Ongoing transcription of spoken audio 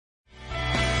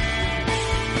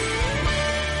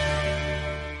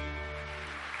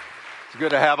good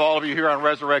to have all of you here on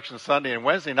Resurrection Sunday. And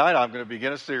Wednesday night, I'm going to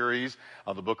begin a series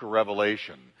on the book of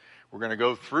Revelation. We're going to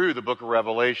go through the book of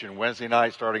Revelation Wednesday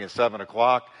night starting at 7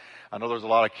 o'clock. I know there's a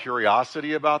lot of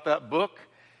curiosity about that book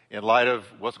in light of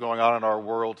what's going on in our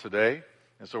world today.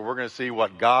 And so we're going to see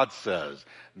what God says.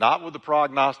 Not what the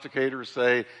prognosticators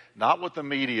say, not what the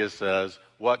media says,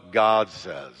 what God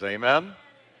says. Amen?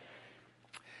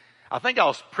 I think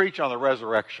I'll preach on the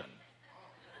resurrection.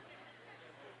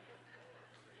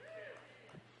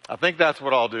 I think that's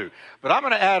what I'll do. But I'm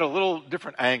going to add a little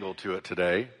different angle to it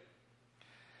today,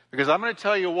 because I'm going to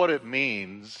tell you what it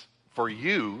means for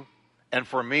you and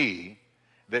for me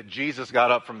that Jesus got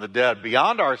up from the dead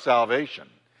beyond our salvation.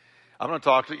 I'm going to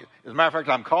talk to you. As a matter of fact,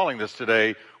 I'm calling this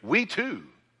today, We Too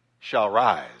Shall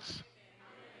Rise.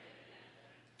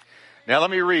 Now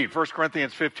let me read 1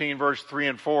 Corinthians 15, verse 3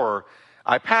 and 4.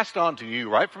 I passed on to you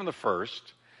right from the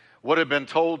first what had been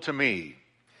told to me,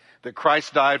 that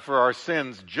Christ died for our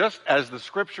sins just as the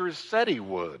Scriptures said he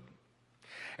would,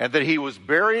 and that he was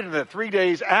buried, and that 3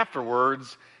 days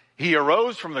afterwards he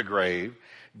arose from the grave,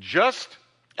 just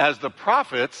as the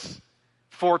prophets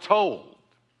foretold.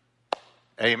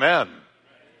 Amen.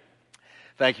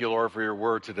 Thank you, Lord, for your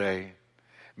word today.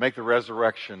 Make the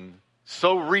resurrection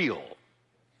so real.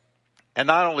 And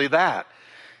not only that,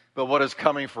 but what is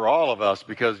coming for all of us,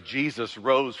 because Jesus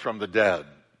rose from the dead.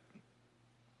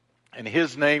 In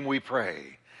his name we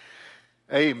pray.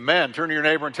 Amen. Turn to your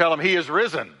neighbor and tell him he is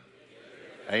risen.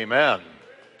 Amen.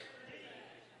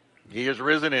 He is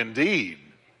risen indeed.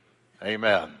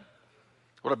 Amen.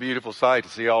 What a beautiful sight to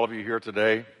see all of you here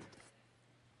today.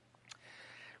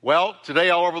 Well, today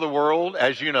all over the world,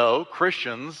 as you know,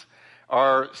 Christians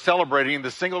are celebrating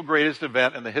the single greatest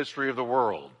event in the history of the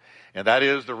world. And that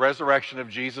is the resurrection of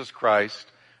Jesus Christ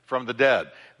from the dead.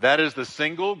 That is the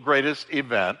single greatest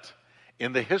event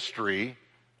in the history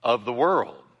of the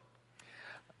world.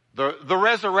 The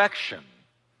resurrection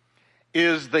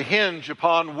is the hinge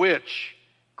upon which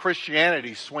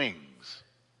Christianity swings.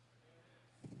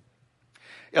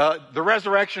 The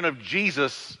resurrection of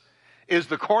Jesus is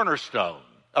the cornerstone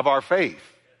of our faith.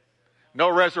 No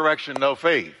resurrection, no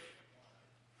faith.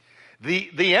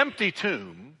 The empty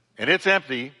tomb, and it's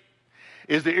empty,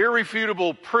 is the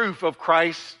irrefutable proof of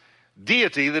Christ's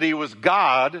deity, that he was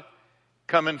God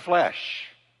come in flesh.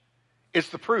 It's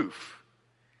the proof.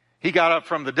 He got up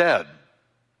from the dead.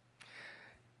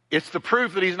 It's the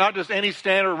proof that he's not just any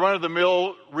standard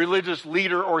run-of-the-mill religious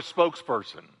leader or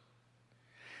spokesperson.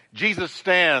 Jesus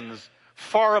stands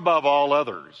far above all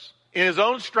others in his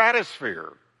own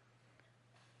stratosphere,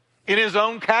 in his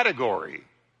own category.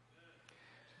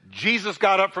 Jesus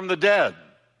got up from the dead.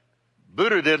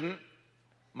 Buddha didn't.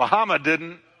 Muhammad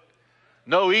didn't.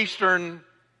 No Eastern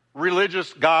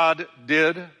religious God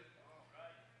did.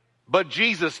 But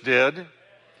Jesus did.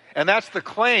 And that's the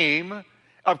claim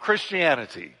of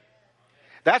Christianity.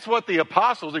 That's what the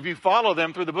apostles, if you follow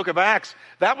them through the book of Acts,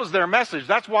 that was their message.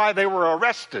 That's why they were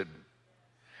arrested.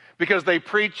 Because they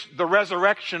preached the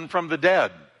resurrection from the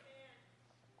dead.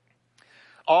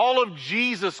 All of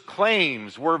Jesus'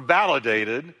 claims were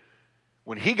validated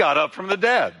when he got up from the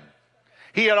dead.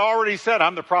 He had already said,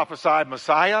 I'm the prophesied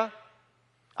Messiah.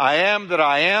 I am that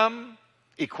I am,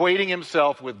 equating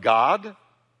himself with God.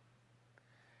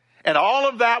 And all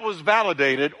of that was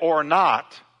validated or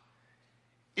not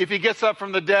if he gets up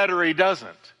from the dead or he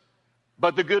doesn't.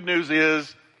 But the good news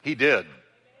is he did.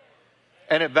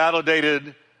 And it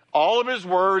validated all of his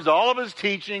words, all of his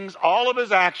teachings, all of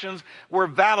his actions were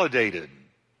validated.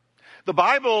 The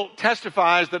Bible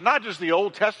testifies that not just the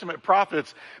Old Testament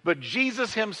prophets, but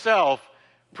Jesus himself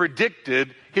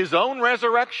predicted his own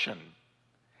resurrection.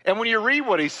 And when you read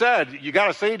what he said, you got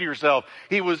to say to yourself,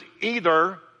 he was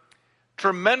either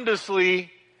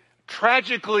tremendously,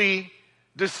 tragically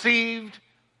deceived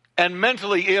and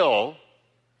mentally ill,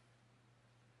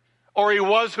 or he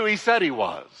was who he said he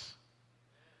was.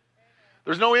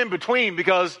 There's no in between,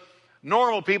 because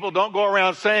normal people don't go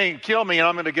around saying, kill me and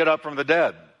I'm going to get up from the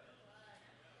dead.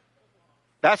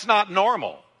 That's not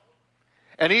normal.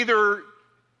 And either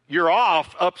you're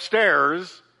off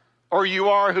upstairs or you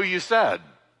are who you said.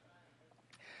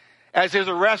 As his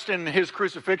arrest and his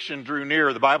crucifixion drew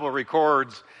near, the Bible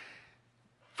records,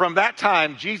 from that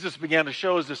time Jesus began to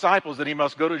show his disciples that he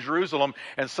must go to Jerusalem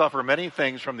and suffer many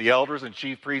things from the elders and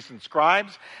chief priests and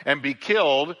scribes and be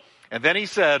killed. And then he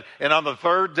said, and on the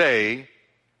third day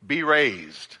be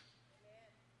raised.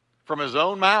 From his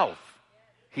own mouth,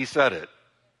 he said it.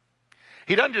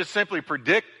 He doesn't just simply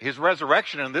predict his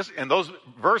resurrection in those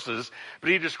verses, but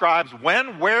he describes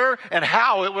when, where, and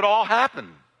how it would all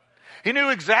happen. He knew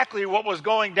exactly what was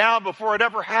going down before it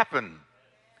ever happened.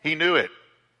 He knew it.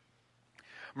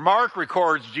 Mark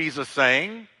records Jesus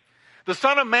saying, "The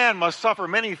Son of Man must suffer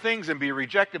many things and be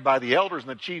rejected by the elders and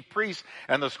the chief priests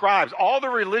and the scribes." All the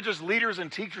religious leaders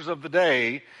and teachers of the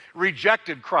day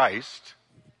rejected Christ.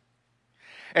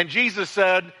 And Jesus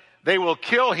said, they will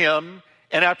kill him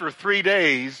and after 3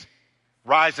 days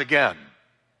rise again.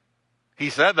 He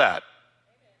said that.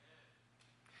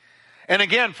 And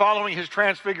again, following his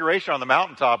transfiguration on the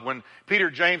mountaintop, when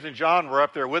Peter, James, and John were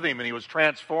up there with him and he was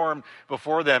transformed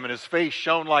before them and his face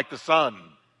shone like the sun.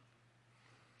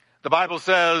 The Bible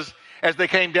says, as they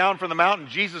came down from the mountain,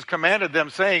 Jesus commanded them,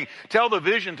 saying, "Tell the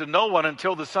vision to no one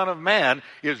until the Son of Man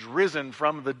is risen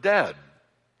from the dead."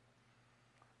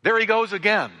 There he goes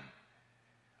again.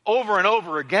 Over and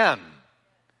over again.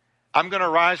 I'm going to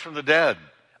rise from the dead.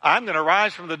 I'm going to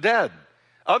rise from the dead.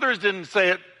 Others didn't say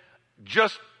it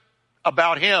just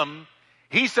about him.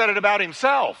 He said it about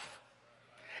himself.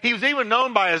 He was even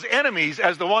known by his enemies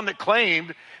as the one that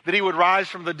claimed that he would rise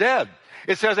from the dead.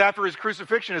 It says after his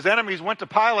crucifixion, his enemies went to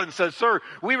Pilate and said, "Sir,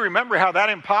 we remember how that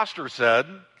impostor said,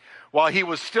 while he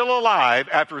was still alive,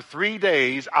 after 3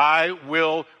 days, I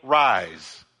will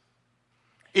rise."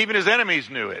 Even his enemies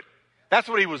knew it. That's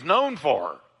what he was known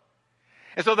for.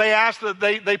 And so they asked that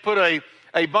they put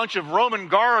a bunch of Roman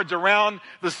guards around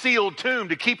the sealed tomb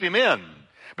to keep him in.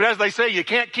 But as they say, you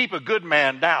can't keep a good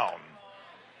man down.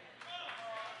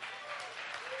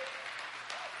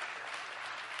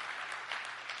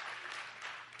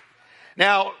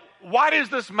 Now, why does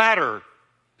this matter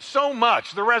so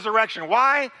much, the resurrection?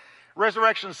 Why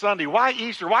Resurrection Sunday? Why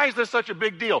Easter? Why is this such a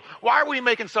big deal? Why are we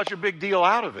making such a big deal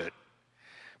out of it?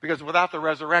 Because without the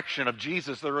resurrection of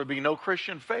Jesus, there would be no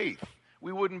Christian faith.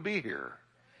 We wouldn't be here.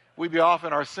 We'd be off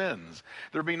in our sins.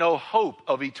 There'd be no hope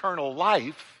of eternal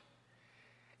life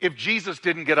if Jesus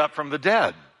didn't get up from the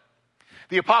dead.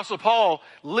 The Apostle Paul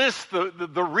lists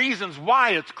the reasons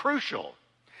why it's crucial.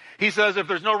 He says if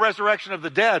there's no resurrection of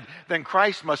the dead, then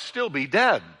Christ must still be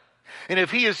dead. And if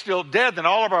he is still dead, then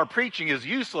all of our preaching is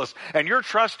useless, and your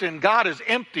trust in God is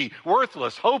empty,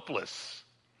 worthless, hopeless.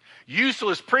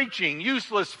 Useless preaching,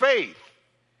 useless faith,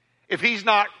 if he's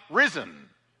not risen.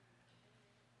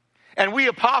 And we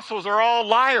apostles are all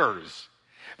liars,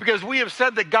 because we have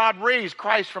said that God raised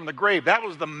Christ from the grave. That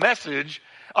was the message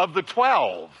of the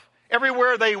 12.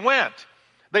 Everywhere they went,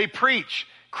 they preached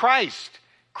Christ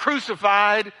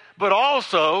crucified, but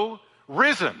also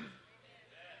risen.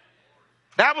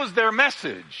 That was their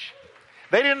message.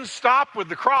 They didn't stop with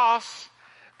the cross.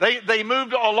 They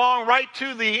moved along right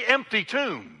to the empty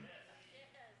tomb.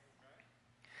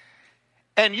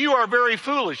 And you are very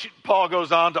foolish, Paul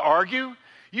goes on to argue.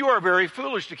 You are very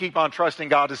foolish to keep on trusting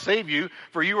God to save you,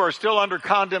 for you are still under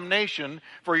condemnation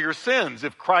for your sins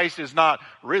if Christ is not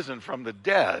risen from the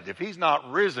dead. If he's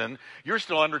not risen, you're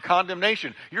still under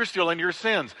condemnation. You're still in your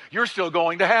sins. You're still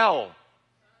going to hell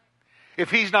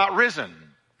if he's not risen.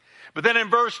 But then in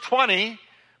verse 20,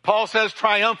 Paul says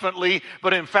triumphantly,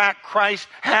 but in fact, Christ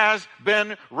has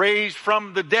been raised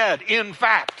from the dead. In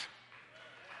fact,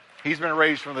 he's been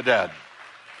raised from the dead.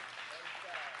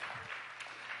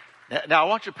 Now, I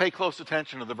want you to pay close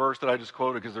attention to the verse that I just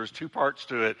quoted, because there's two parts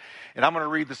to it. And I'm going to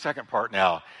read the second part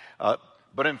now.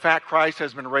 But in fact, Christ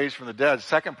has been raised from the dead.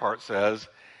 Second part says,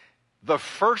 the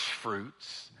first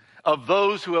fruits of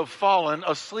those who have fallen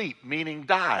asleep, meaning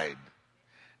died.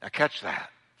 Now catch that.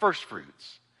 First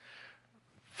fruits.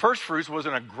 First fruits was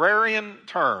an agrarian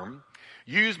term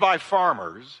used by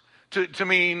farmers to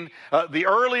mean the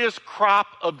earliest crop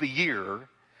of the year,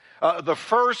 the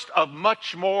first of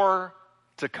much more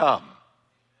to come.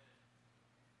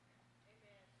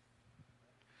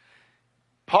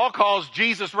 Paul calls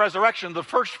Jesus' resurrection the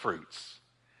first fruits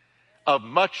of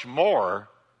much more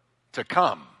to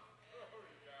come.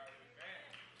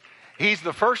 He's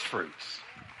the first fruits.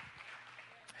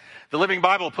 The Living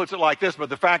Bible puts it like this, but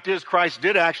the fact is Christ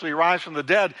did actually rise from the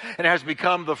dead and has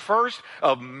become the first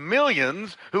of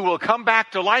millions who will come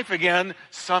back to life again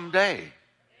someday.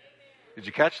 Did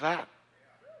you catch that?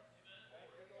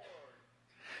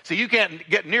 See, you can't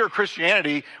get near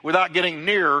Christianity without getting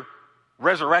near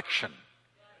resurrection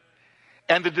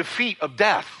and the defeat of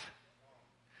death.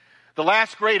 The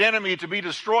last great enemy to be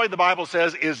destroyed, the Bible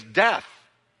says, is death.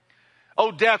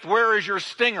 Oh, death, where is your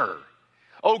stinger?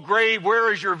 Oh, grave,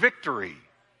 where is your victory?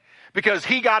 Because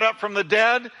he got up from the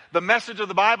dead, the message of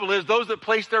the Bible is those that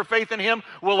place their faith in him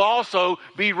will also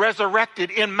be resurrected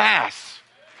in mass.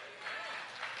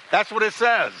 That's what it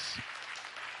says.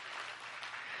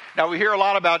 Now, we hear a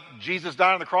lot about Jesus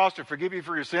dying on the cross to forgive you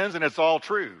for your sins, and it's all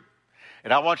true.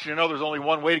 And I want you to know there's only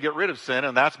one way to get rid of sin,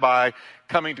 and that's by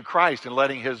coming to Christ and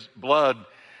letting his blood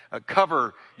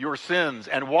cover your sins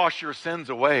and wash your sins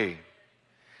away.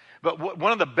 But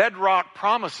one of the bedrock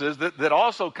promises that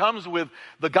also comes with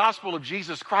the gospel of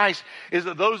Jesus Christ is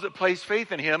that those that place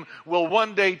faith in him will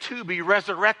one day too be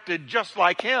resurrected just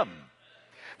like him.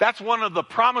 That's one of the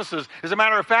promises. As a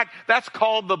matter of fact, that's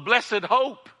called the blessed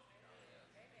hope.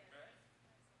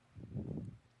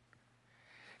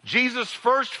 Jesus'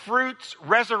 first fruits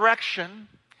resurrection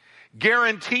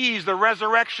guarantees the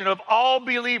resurrection of all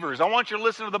believers. I want you to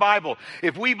listen to the Bible.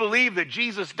 If we believe that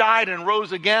Jesus died and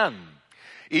rose again,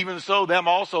 even so them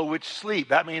also which sleep,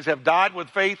 that means have died with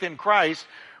faith in Christ,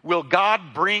 will God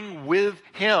bring with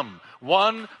him.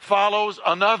 One follows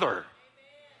another.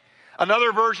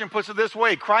 Another version puts it this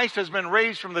way: Christ has been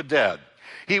raised from the dead.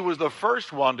 He was the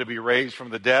first one to be raised from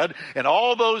the dead, and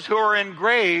all those who are in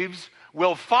graves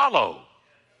will follow.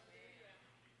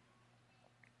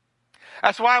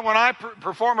 That's why when I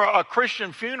perform a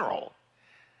Christian funeral,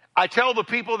 I tell the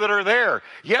people that are there,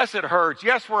 yes, it hurts.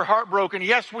 Yes, we're heartbroken.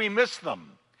 Yes, we miss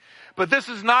them. But this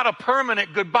is not a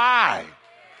permanent goodbye.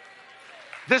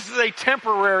 This is a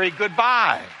temporary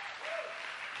goodbye.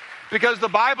 Because the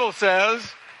Bible says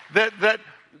that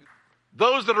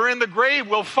those that are in the grave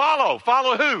will follow.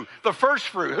 Follow who? The first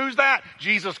fruit. Who's that?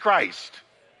 Jesus Christ.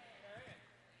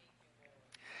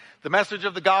 The message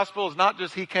of the gospel is not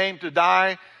just he came to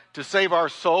die to save our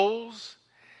souls,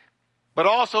 but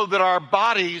also that our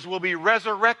bodies will be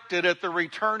resurrected at the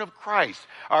return of Christ.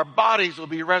 Our bodies will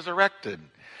be resurrected.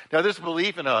 Now, this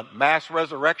belief in a mass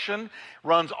resurrection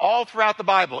runs all throughout the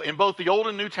Bible. In both the Old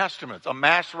and New Testaments, a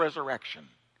mass resurrection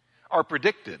are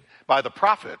predicted by the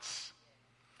prophets.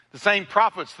 The same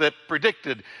prophets that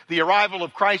predicted the arrival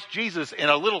of Christ Jesus in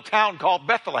a little town called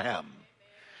Bethlehem.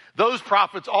 Those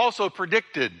prophets also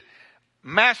predicted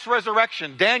mass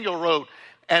resurrection. Daniel wrote,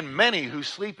 "And many who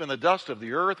sleep in the dust of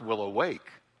the earth will awake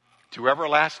to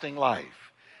everlasting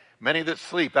life." Many that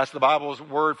sleep, that's the Bible's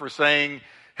word for saying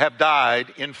have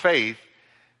died in faith,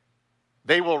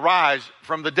 they will rise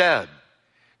from the dead.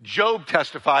 Job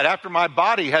testified, "After my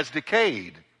body has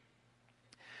decayed,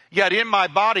 yet in my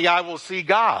body I will see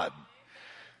God."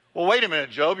 Well, wait a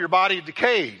minute, Job, your body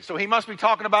decayed. So he must be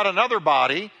talking about another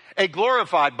body, a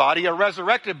glorified body, a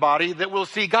resurrected body that will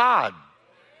see God.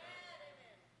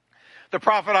 The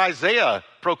prophet Isaiah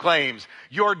proclaims,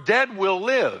 "Your dead will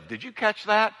live." Did you catch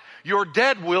that? Your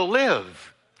dead will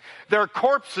live. Their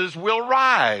corpses will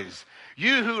rise.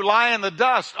 You who lie in the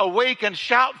dust, awake and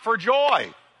shout for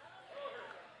joy.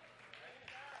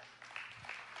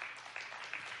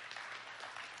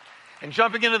 And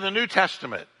jumping into the New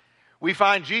Testament, we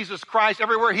find Jesus Christ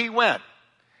everywhere he went.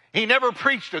 He never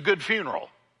preached a good funeral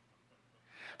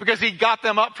because he got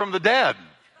them up from the dead.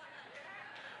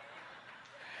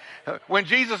 When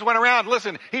Jesus went around,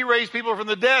 listen, he raised people from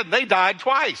the dead. They died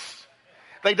twice.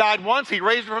 They died once, he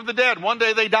raised them from the dead. One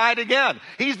day they died again.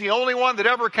 He's the only one that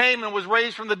ever came and was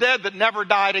raised from the dead that never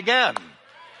died again.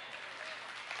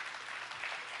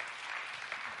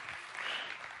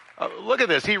 Look at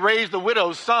this. He raised the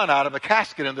widow's son out of a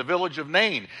casket in the village of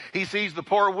Nain. He sees the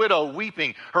poor widow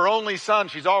weeping. Her only son,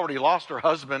 she's already lost her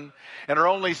husband, and her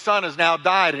only son has now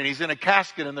died, and he's in a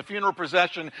casket, and the funeral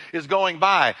procession is going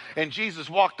by. And Jesus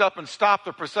walked up and stopped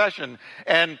the procession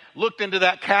and looked into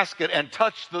that casket and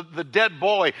touched the dead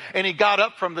boy, and he got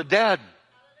up from the dead.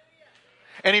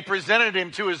 And he presented him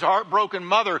to his heartbroken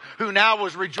mother, who now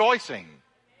was rejoicing.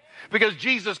 Because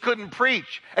Jesus couldn't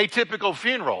preach a typical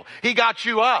funeral. He got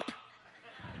you up.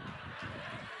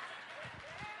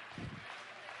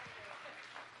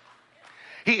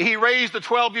 He raised the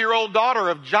 12-year-old daughter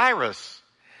of Jairus,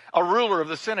 a ruler of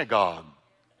the synagogue.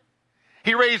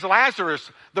 He raised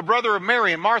Lazarus, the brother of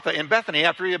Mary and Martha, in Bethany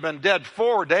after he had been dead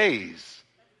 4 days.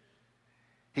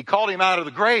 He called him out of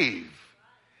the grave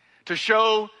to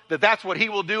show that that's what he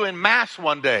will do in mass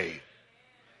one day.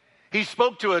 He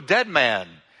spoke to a dead man,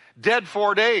 dead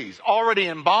 4 days, already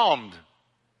embalmed,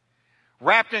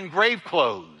 wrapped in grave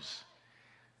clothes,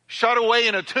 shut away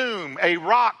in a tomb, a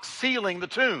rock sealing the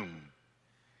tomb.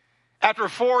 After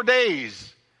 4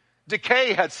 days,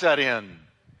 decay had set in.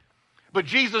 But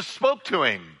Jesus spoke to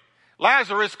him,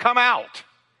 "Lazarus, come out."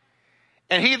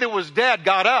 And he that was dead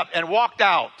got up and walked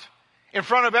out in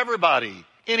front of everybody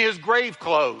in his grave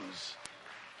clothes.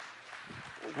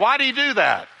 Why did he do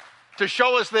that? To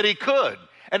show us that he could,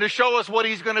 and to show us what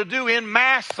he's going to do in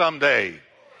mass someday.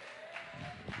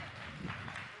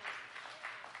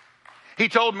 He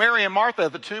told Mary and Martha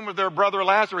at the tomb of their brother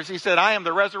Lazarus, he said, "I am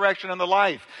the resurrection and the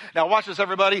life." Now watch this,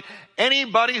 everybody.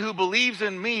 Anybody who believes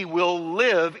in me will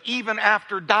live even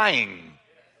after dying.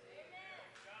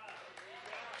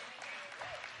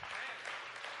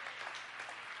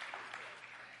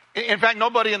 In fact,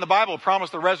 nobody in the Bible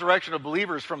promised the resurrection of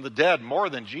believers from the dead more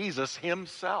than Jesus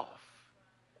himself.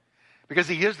 because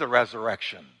he is the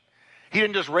resurrection. He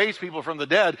didn't just raise people from the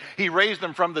dead. He raised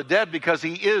them from the dead because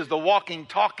he is the walking,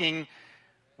 talking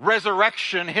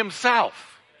resurrection himself.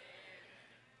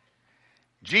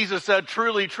 Jesus said,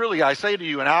 truly, truly, I say to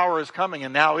you, an hour is coming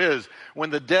and now is when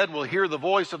the dead will hear the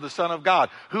voice of the Son of God.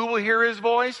 Who will hear his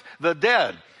voice? The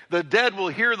dead. The dead will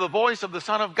hear the voice of the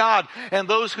Son of God, and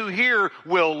those who hear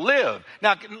will live.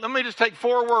 Now, let me just take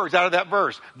 4 words out of that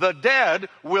verse. The dead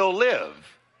will live.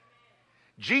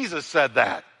 Jesus said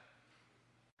that.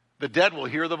 The dead will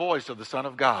hear the voice of the Son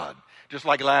of God, just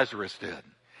like Lazarus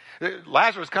did.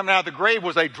 Lazarus coming out of the grave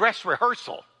was a dress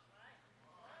rehearsal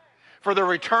for the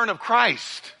return of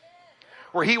Christ,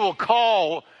 where he will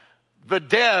call the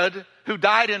dead who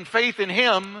died in faith in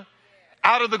him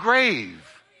out of the grave.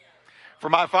 For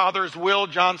my Father's will,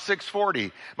 John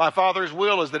 6:40, my Father's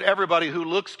will is that everybody who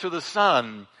looks to the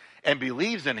Son and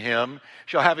believes in him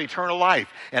shall have eternal life,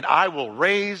 and I will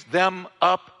raise them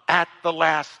up at the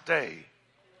last day.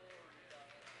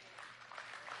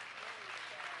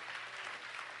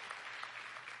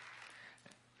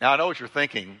 Now, I know what you're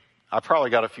thinking. I probably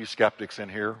got a few skeptics in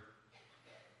here.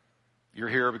 You're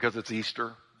here because it's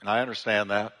Easter, and I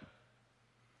understand that.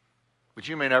 But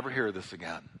you may never hear this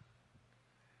again.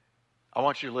 I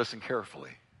want you to listen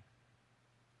carefully.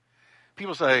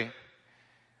 People say,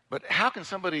 but how can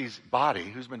somebody's body,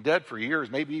 who's been dead for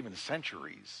years, maybe even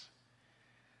centuries,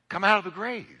 come out of the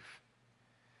grave?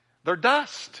 They're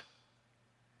dust.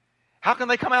 How can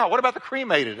they come out? What about the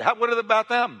cremated? What about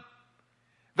them?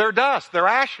 They're dust. They're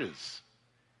ashes.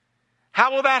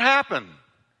 How will that happen?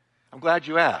 I'm glad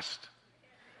you asked.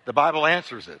 The Bible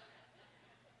answers it.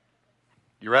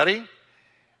 You ready?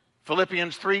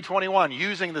 Philippians 3:21,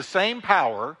 using the same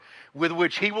power with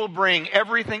which he will bring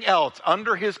everything else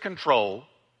under his control,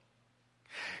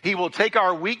 he will take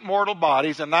our weak mortal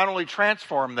bodies and not only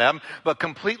transform them, but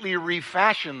completely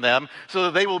refashion them so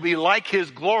that they will be like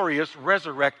his glorious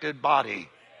resurrected body.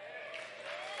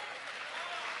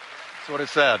 That's what it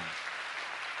said.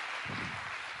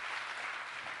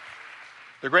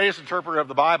 The greatest interpreter of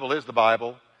the Bible is the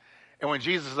Bible. And when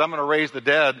Jesus says, I'm going to raise the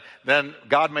dead, then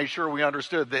God made sure we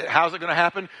understood that. How's it going to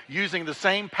happen? Using the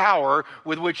same power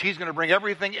with which he's going to bring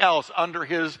everything else under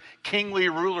his kingly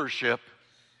rulership.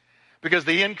 Because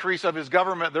the increase of his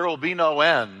government, there will be no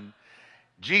end.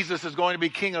 Jesus is going to be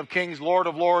King of kings, Lord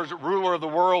of lords, ruler of the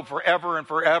world forever and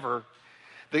forever.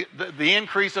 The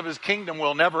increase of his kingdom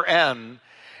will never end.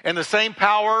 And the same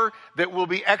power that will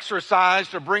be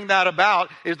exercised to bring that about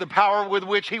is the power with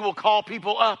which he will call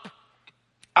people up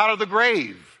out of the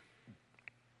grave.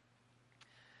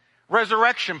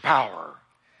 Resurrection power.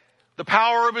 The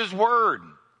power of his word.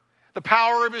 The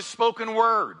power of his spoken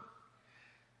word.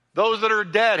 Those that are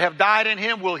dead, have died in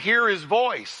him, will hear his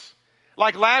voice,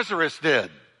 like Lazarus did,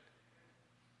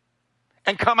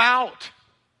 and come out.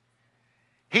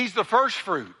 He's the first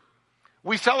fruit.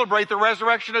 We celebrate the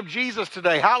resurrection of Jesus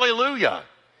today. Hallelujah.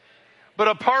 But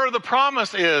a part of the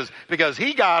promise is, because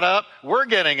he got up, we're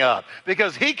getting up.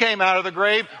 Because he came out of the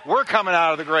grave, we're coming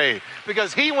out of the grave.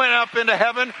 Because he went up into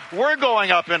heaven, we're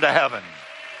going up into heaven.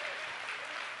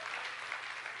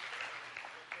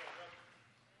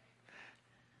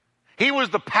 He was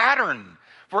the pattern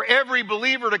for every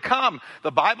believer to come.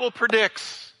 The Bible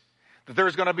predicts that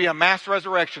there's going to be a mass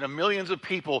resurrection of millions of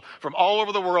people from all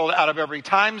over the world, out of every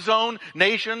time zone,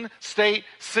 nation, state,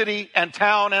 city, and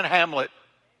town and hamlet.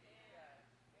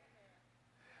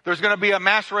 There's going to be a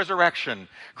mass resurrection.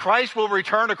 Christ will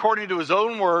return according to his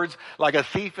own words like a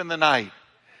thief in the night.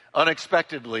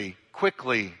 Unexpectedly,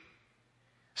 quickly,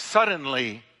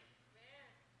 suddenly.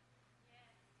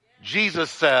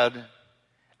 Jesus said,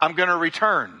 I'm going to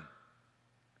return.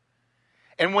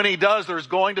 And when he does, there's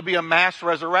going to be a mass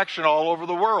resurrection all over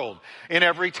the world. In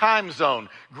every time zone.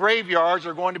 Graveyards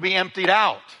are going to be emptied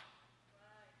out.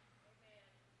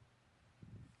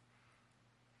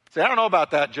 Say, I don't know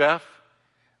about that, Jeff.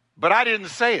 But I didn't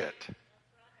say it.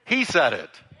 He said it.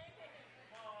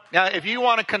 Now, if you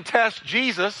want to contest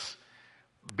Jesus,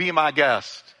 be my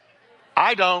guest.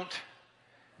 I don't.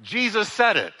 Jesus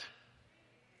said it.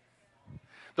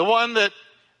 The one that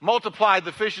multiplied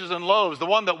the fishes and loaves, the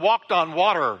one that walked on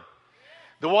water,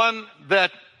 the one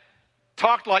that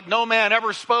talked like no man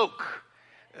ever spoke,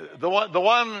 the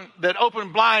one that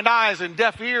opened blind eyes and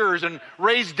deaf ears and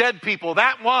raised dead people,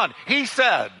 that one, he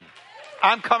said,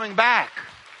 I'm coming back.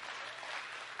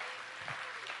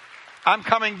 I'm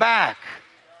coming back.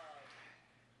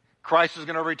 Christ is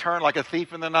going to return like a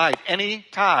thief in the night. Any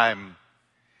time.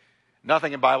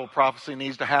 Nothing in Bible prophecy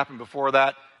needs to happen before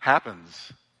that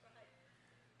happens.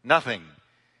 Nothing.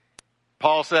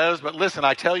 Paul says, but listen,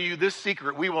 I tell you this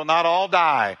secret, we will not all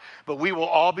die, but we will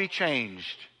all be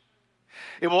changed.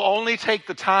 It will only take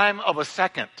the time of a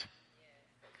second.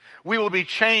 We will be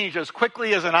changed as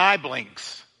quickly as an eye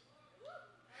blinks.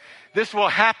 This will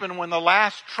happen when the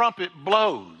last trumpet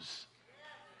blows.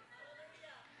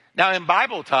 Now, in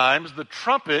Bible times, the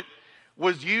trumpet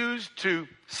was used to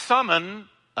summon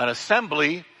an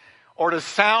assembly or to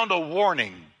sound a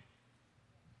warning.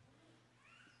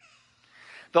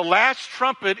 The last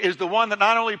trumpet is the one that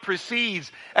not only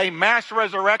precedes a mass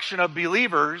resurrection of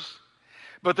believers,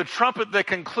 but the trumpet that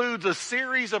concludes a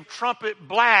series of trumpet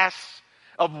blasts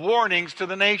of warnings to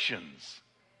the nations.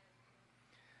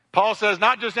 Paul says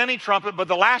not just any trumpet, but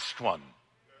the last one.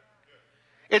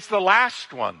 It's the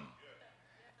last one.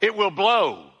 It will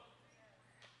blow.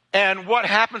 And what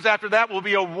happens after that will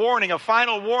be a warning, a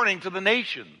final warning to the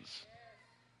nations.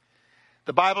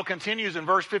 The Bible continues in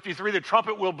verse 53, the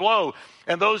trumpet will blow,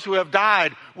 and those who have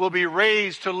died will be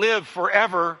raised to live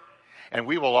forever, and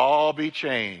we will all be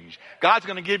changed. God's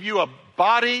going to give you a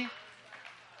body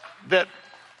that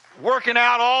working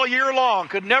out all year long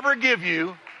could never give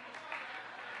you.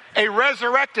 A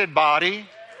resurrected body.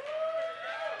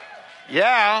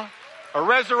 Yeah, a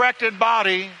resurrected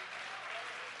body. You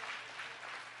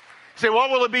say,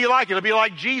 what will it be like? It'll be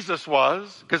like Jesus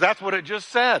was, because that's what it just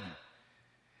said.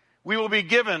 We will be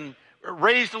given,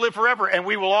 raised to live forever, and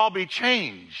we will all be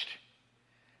changed.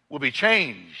 We'll be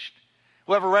changed.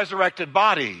 We'll have a resurrected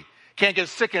body. Can't get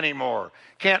sick anymore.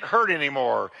 Can't hurt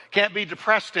anymore. Can't be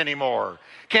depressed anymore.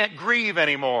 Can't grieve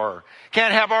anymore.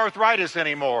 Can't have arthritis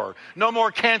anymore. No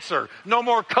more cancer. No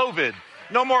more COVID.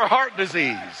 No more heart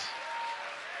disease.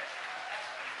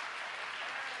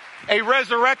 A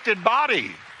resurrected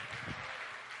body.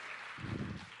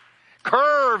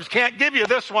 Curves can't give you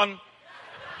this one.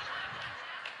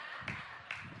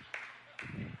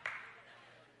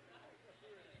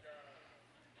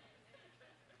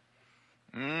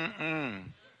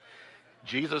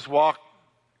 Jesus walked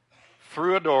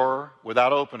through a door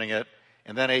without opening it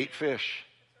and then ate fish.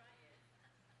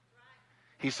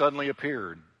 He suddenly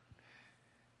appeared.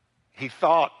 He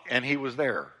thought and he was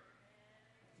there.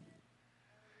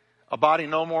 A body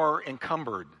no more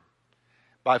encumbered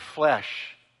by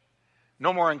flesh.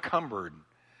 No more encumbered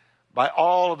by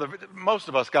all of the... Most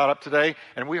of us got up today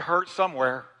and we hurt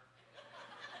somewhere.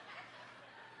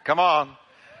 Come on.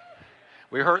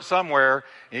 We hurt somewhere,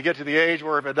 and you get to the age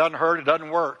where if it doesn't hurt, it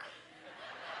doesn't work.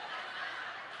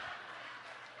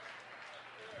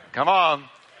 Come on.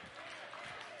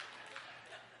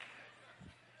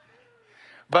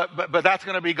 But that's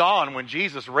going to be gone when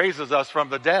Jesus raises us from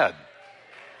the dead.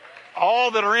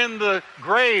 All that are in the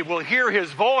grave will hear his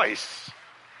voice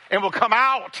and will come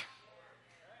out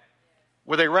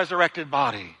with a resurrected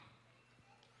body.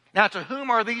 Now, to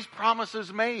whom are these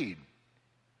promises made?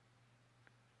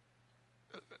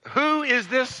 Who is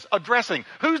this addressing?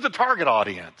 Who's the target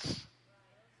audience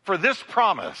for this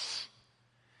promise?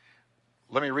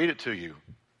 Let me read it to you.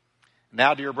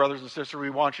 Now, dear brothers and sisters, we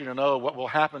want you to know what will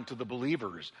happen to the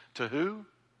believers. To who?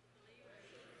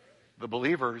 The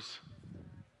believers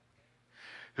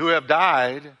who have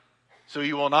died, so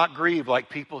you will not grieve like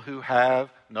people who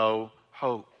have no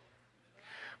hope.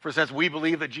 For since we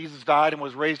believe that Jesus died and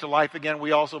was raised to life again,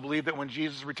 we also believe that when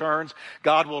Jesus returns,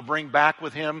 God will bring back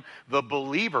with him the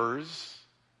believers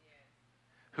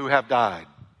who have died.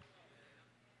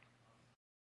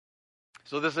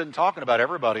 So this isn't talking about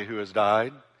everybody who has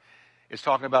died. It's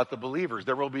talking about the believers.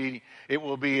 It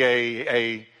will be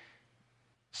a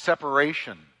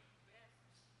separation.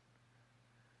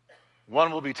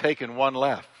 One will be taken, one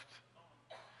left.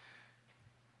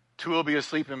 Two will be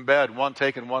asleep in bed, one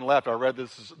taken, one left. I read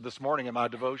this morning in my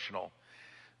devotional.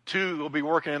 Two will be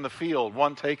working in the field,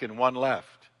 one taken, one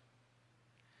left.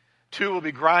 Two will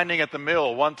be grinding at the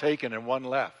mill, one taken and one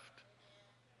left.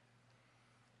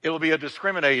 It will be a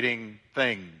discriminating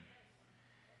thing,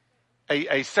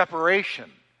 a separation.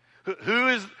 Who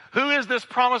is this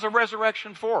promise of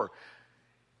resurrection for?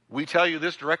 We tell you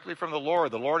this directly from the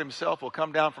Lord. The Lord himself will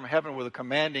come down from heaven with a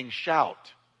commanding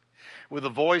shout, with the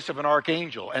voice of an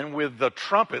archangel, and with the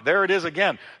trumpet. There it is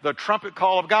again, the trumpet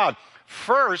call of God.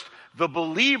 First, the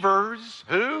believers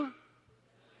who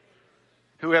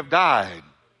have died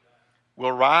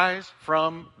will rise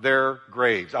from their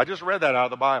graves. I just read that out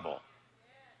of the Bible.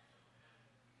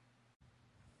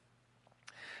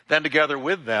 Then together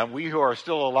with them, we who are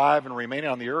still alive and remaining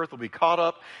on the earth will be caught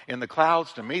up in the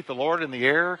clouds to meet the Lord in the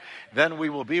air. Then we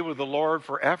will be with the Lord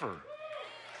forever.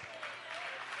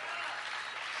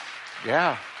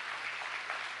 Yeah.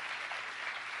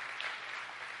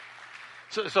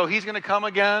 So he's going to come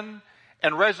again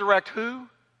and resurrect who?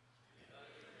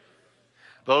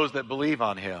 Those that believe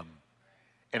on him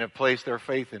and have placed their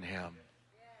faith in him.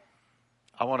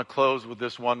 I want to close with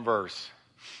this one verse.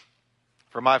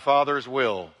 For my Father's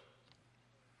will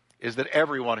is that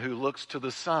everyone who looks to the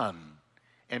Son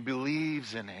and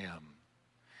believes in him.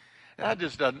 That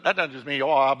doesn't just mean,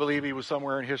 I believe he was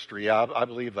somewhere in history. Yeah, I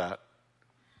believe that.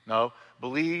 No,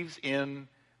 believes in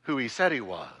who he said he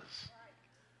was.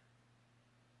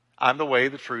 I'm the way,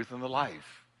 the truth, and the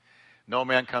life. No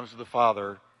man comes to the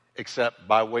Father except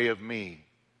by way of me.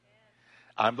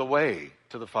 I'm the way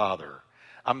to the Father.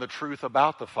 I'm the truth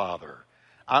about the Father.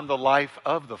 I'm the life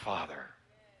of the Father.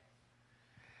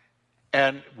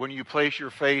 And when you place your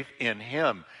faith in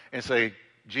him and say,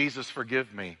 Jesus,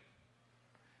 forgive me.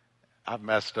 I've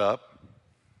messed up.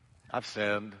 I've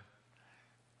sinned.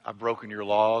 I've broken your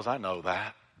laws. I know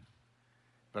that.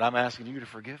 But I'm asking you to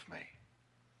forgive me.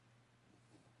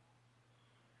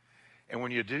 And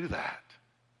when you do that,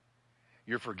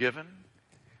 you're forgiven.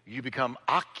 You become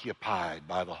occupied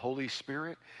by the Holy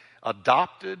Spirit,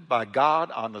 adopted by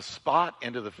God on the spot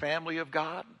into the family of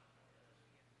God.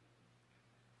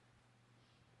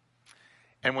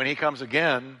 And when he comes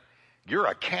again, you're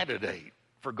a candidate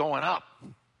for going up.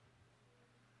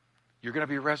 You're going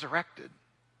to be resurrected.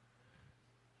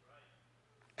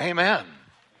 Amen.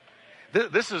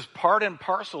 This is part and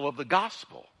parcel of the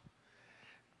gospel.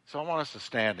 So I want us to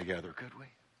stand together, could we?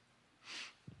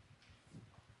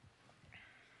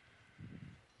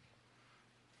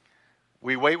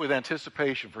 We wait with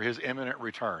anticipation for his imminent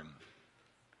return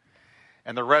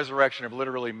and the resurrection of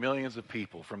literally millions of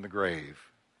people from the grave.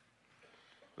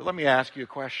 But let me ask you a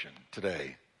question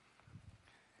today.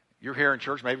 You're here in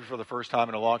church maybe for the first time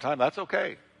in a long time. That's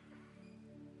okay.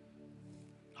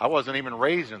 I wasn't even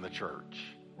raised in the church.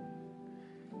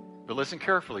 But listen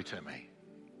carefully to me.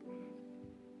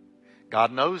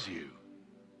 God knows you.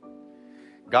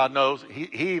 God knows. He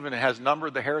even has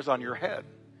numbered the hairs on your head.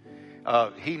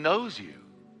 He knows you.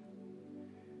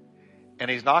 And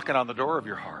he's knocking on the door of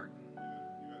your heart.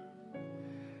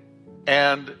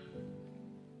 And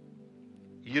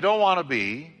you don't want to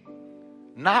be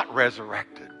not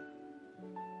resurrected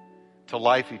to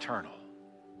life eternal.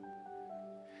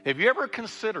 Have you ever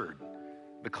considered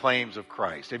the claims of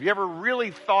Christ? Have you ever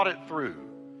really thought it through?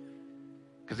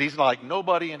 Because he's like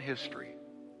nobody in history.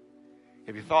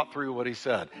 Have you thought through what he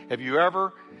said? Have you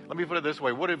ever, let me put it this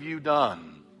way, what have you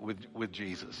done with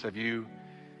Jesus? Have you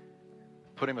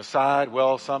put him aside?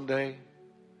 Well, someday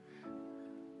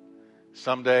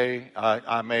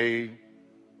I may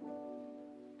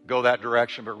go that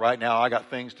direction, but right now I got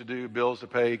things to do, bills to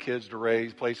pay, kids to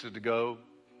raise, places to go.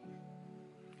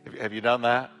 Have you done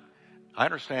that? I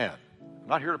understand. I'm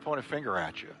not here to point a finger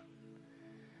at you.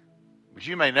 But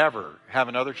you may never have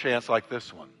another chance like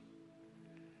this one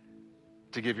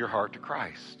to give your heart to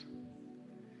Christ.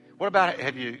 What about it?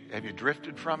 Have you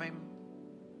drifted from him?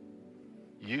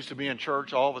 You used to be in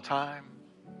church all the time.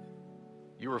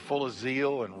 You were full of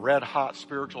zeal and red hot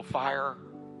spiritual fire.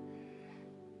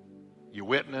 You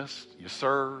witnessed, you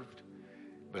served,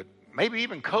 but maybe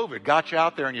even COVID got you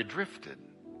out there and you drifted.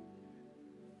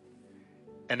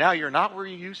 And now you're not where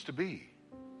you used to be.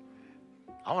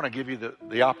 I want to give you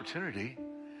the opportunity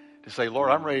to say, Lord,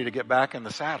 I'm ready to get back in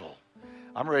the saddle.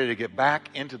 I'm ready to get back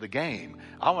into the game.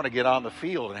 I want to get on the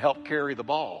field and help carry the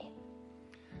ball.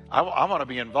 I want to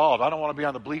be involved. I don't want to be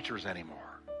on the bleachers anymore.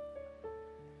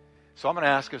 So I'm going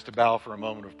to ask us to bow for a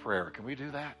moment of prayer. Can we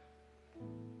do that?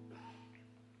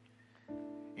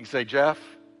 You say, Jeff,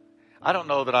 I don't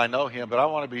know that I know him, but I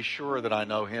want to be sure that I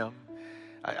know him.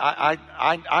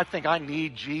 I think I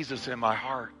need Jesus in my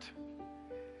heart.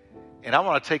 And I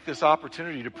want to take this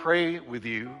opportunity to pray with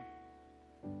you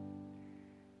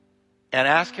and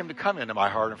ask him to come into my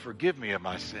heart and forgive me of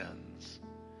my sins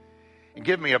and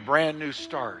give me a brand new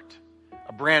start,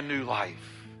 a brand new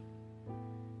life.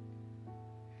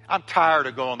 I'm tired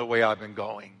of going the way I've been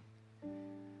going.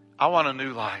 I want a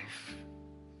new life.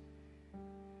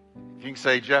 If you can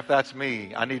say, Jeff, that's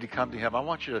me. I need to come to him. I'm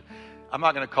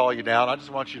not going to call you down. I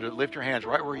just want you to lift your hands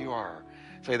right where you are.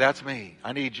 Say, that's me.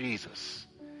 I need Jesus.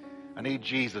 I need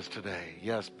Jesus today.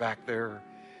 Yes, back there.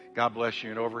 God bless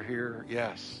you. And over here,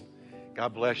 yes.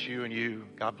 God bless you and you.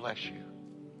 God bless you.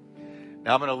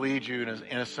 Now I'm going to lead you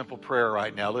in a simple prayer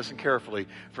right now. Listen carefully.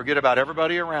 Forget about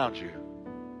everybody around you.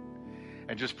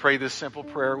 And just pray this simple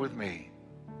prayer with me.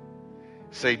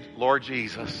 Say, Lord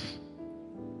Jesus,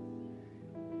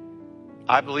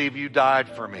 I believe you died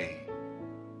for me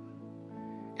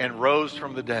and rose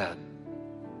from the dead.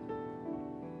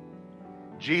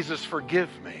 Jesus, forgive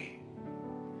me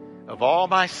of all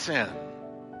my sin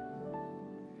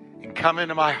and come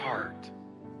into my heart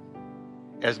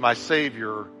as my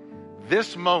Savior.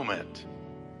 This moment,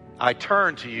 I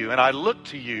turn to you and I look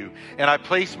to you and I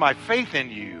place my faith in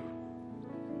you.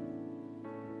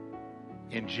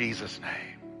 in Jesus'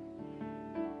 name.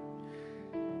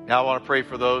 Now I want to pray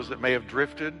for those that may have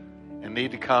drifted and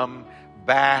need to come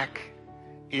back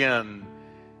in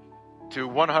to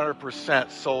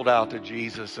 100% sold out to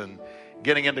Jesus and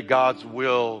getting into God's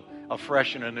will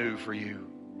afresh and anew for you.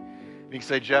 You can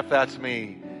say, Jeff, that's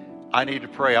me. I need to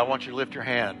pray. I want you to lift your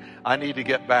hand. I need to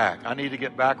get back. I need to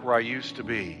get back where I used to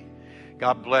be.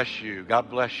 God bless you. God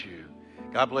bless you.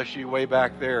 God bless you way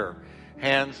back there.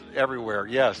 Hands everywhere.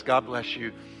 Yes, God bless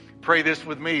you. Pray this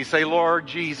with me. Say, Lord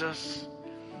Jesus,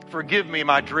 forgive me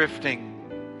my drifting.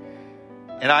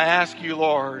 And I ask you,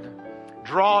 Lord,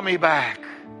 draw me back.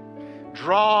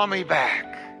 Draw me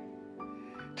back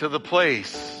to the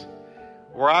place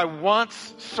where I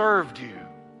once served you.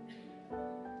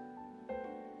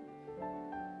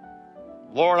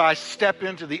 Lord, I step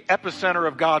into the epicenter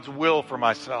of God's will for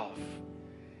myself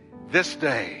this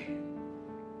day.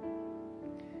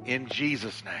 In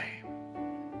Jesus' name.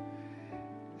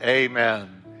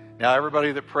 Amen. Now,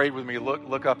 everybody that prayed with me,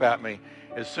 look up at me.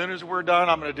 As soon as we're done,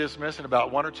 I'm going to dismiss in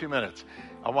about 1 or 2 minutes.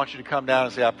 I want you to come down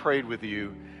and say, I prayed with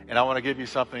you, and I want to give you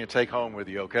something to take home with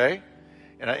you, okay?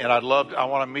 And I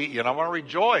want to meet you, and I want to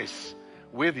rejoice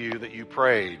with you that you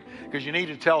prayed, because you need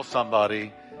to tell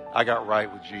somebody, I got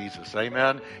right with Jesus.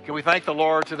 Amen. Can we thank the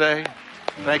Lord today?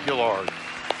 Thank you, Lord.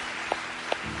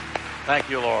 Thank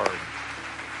you, Lord.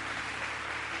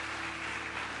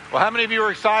 Well, how many of you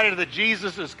are excited that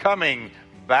Jesus is coming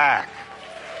back?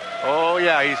 Oh,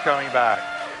 yeah, he's coming back.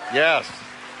 Yes.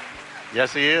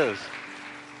 Yes, he is.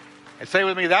 And say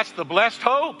with me, that's the blessed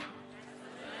hope.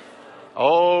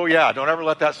 Oh, yeah. Don't ever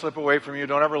let that slip away from you.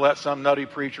 Don't ever let some nutty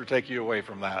preacher take you away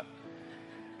from that.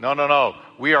 No, no, no.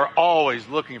 We are always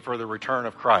looking for the return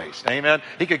of Christ. Amen.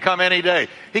 He could come any day.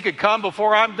 He could come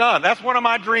before I'm done. That's one of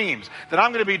my dreams, that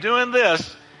I'm going to be doing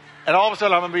this, and all of a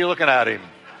sudden I'm going to be looking at him.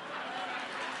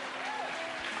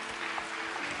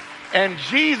 And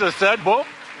Jesus said, whoop.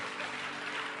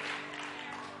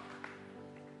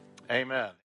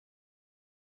 Amen.